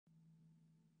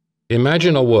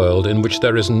Imagine a world in which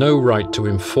there is no right to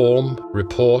inform,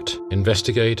 report,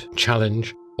 investigate,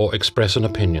 challenge, or express an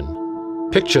opinion.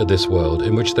 Picture this world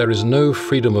in which there is no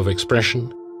freedom of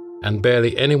expression and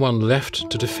barely anyone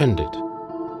left to defend it.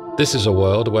 This is a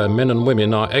world where men and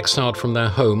women are exiled from their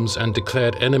homes and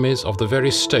declared enemies of the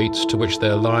very states to which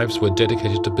their lives were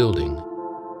dedicated to building.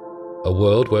 A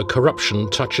world where corruption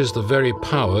touches the very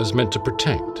powers meant to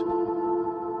protect.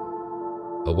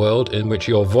 A world in which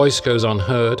your voice goes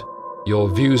unheard, your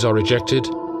views are rejected,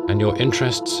 and your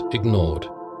interests ignored.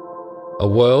 A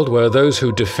world where those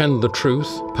who defend the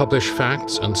truth, publish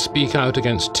facts, and speak out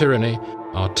against tyranny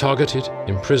are targeted,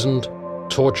 imprisoned,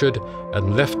 tortured,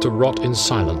 and left to rot in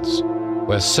silence,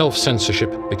 where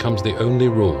self-censorship becomes the only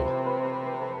rule.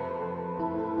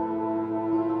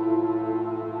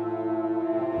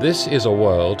 This is a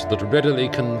world that readily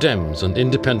condemns an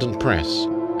independent press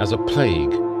as a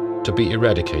plague to be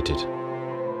eradicated.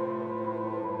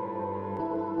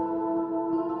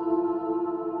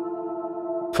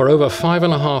 For over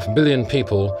 5.5 billion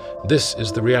people, this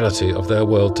is the reality of their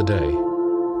world today.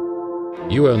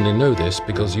 You only know this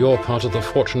because you're part of the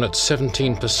fortunate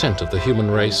 17% of the human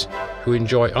race who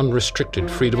enjoy unrestricted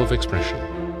freedom of expression.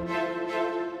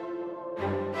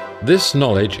 This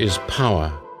knowledge is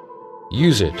power.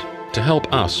 Use it to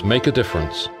help us make a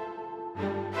difference.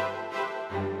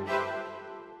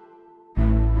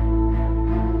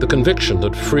 The conviction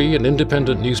that free and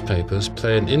independent newspapers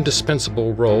play an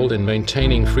indispensable role in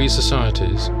maintaining free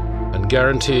societies and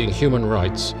guaranteeing human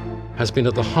rights has been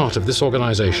at the heart of this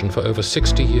organization for over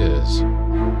 60 years.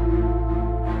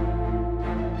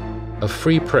 A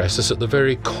free press is at the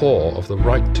very core of the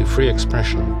right to free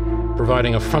expression,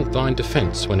 providing a frontline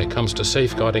defense when it comes to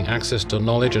safeguarding access to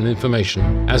knowledge and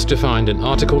information as defined in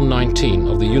Article 19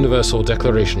 of the Universal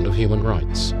Declaration of Human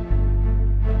Rights.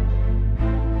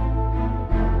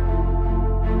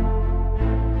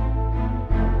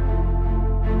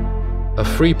 A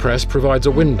free press provides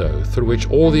a window through which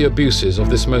all the abuses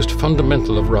of this most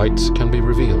fundamental of rights can be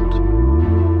revealed.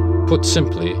 Put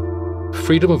simply,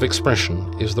 freedom of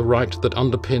expression is the right that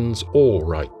underpins all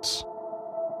rights.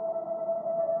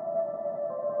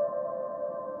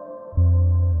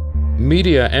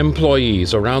 Media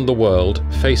employees around the world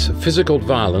face physical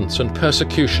violence and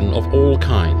persecution of all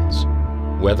kinds,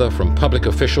 whether from public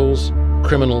officials,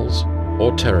 criminals,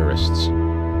 or terrorists.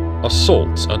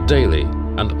 Assaults are daily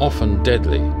and often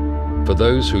deadly for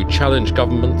those who challenge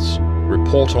governments,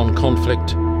 report on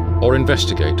conflict, or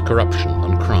investigate corruption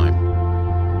and crime.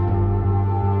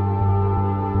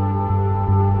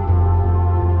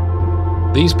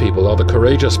 These people are the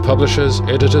courageous publishers,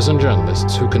 editors, and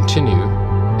journalists who continue,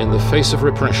 in the face of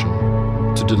repression,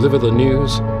 to deliver the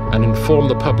news and inform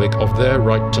the public of their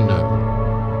right to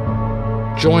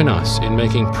know. Join us in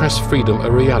making press freedom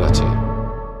a reality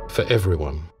for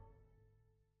everyone.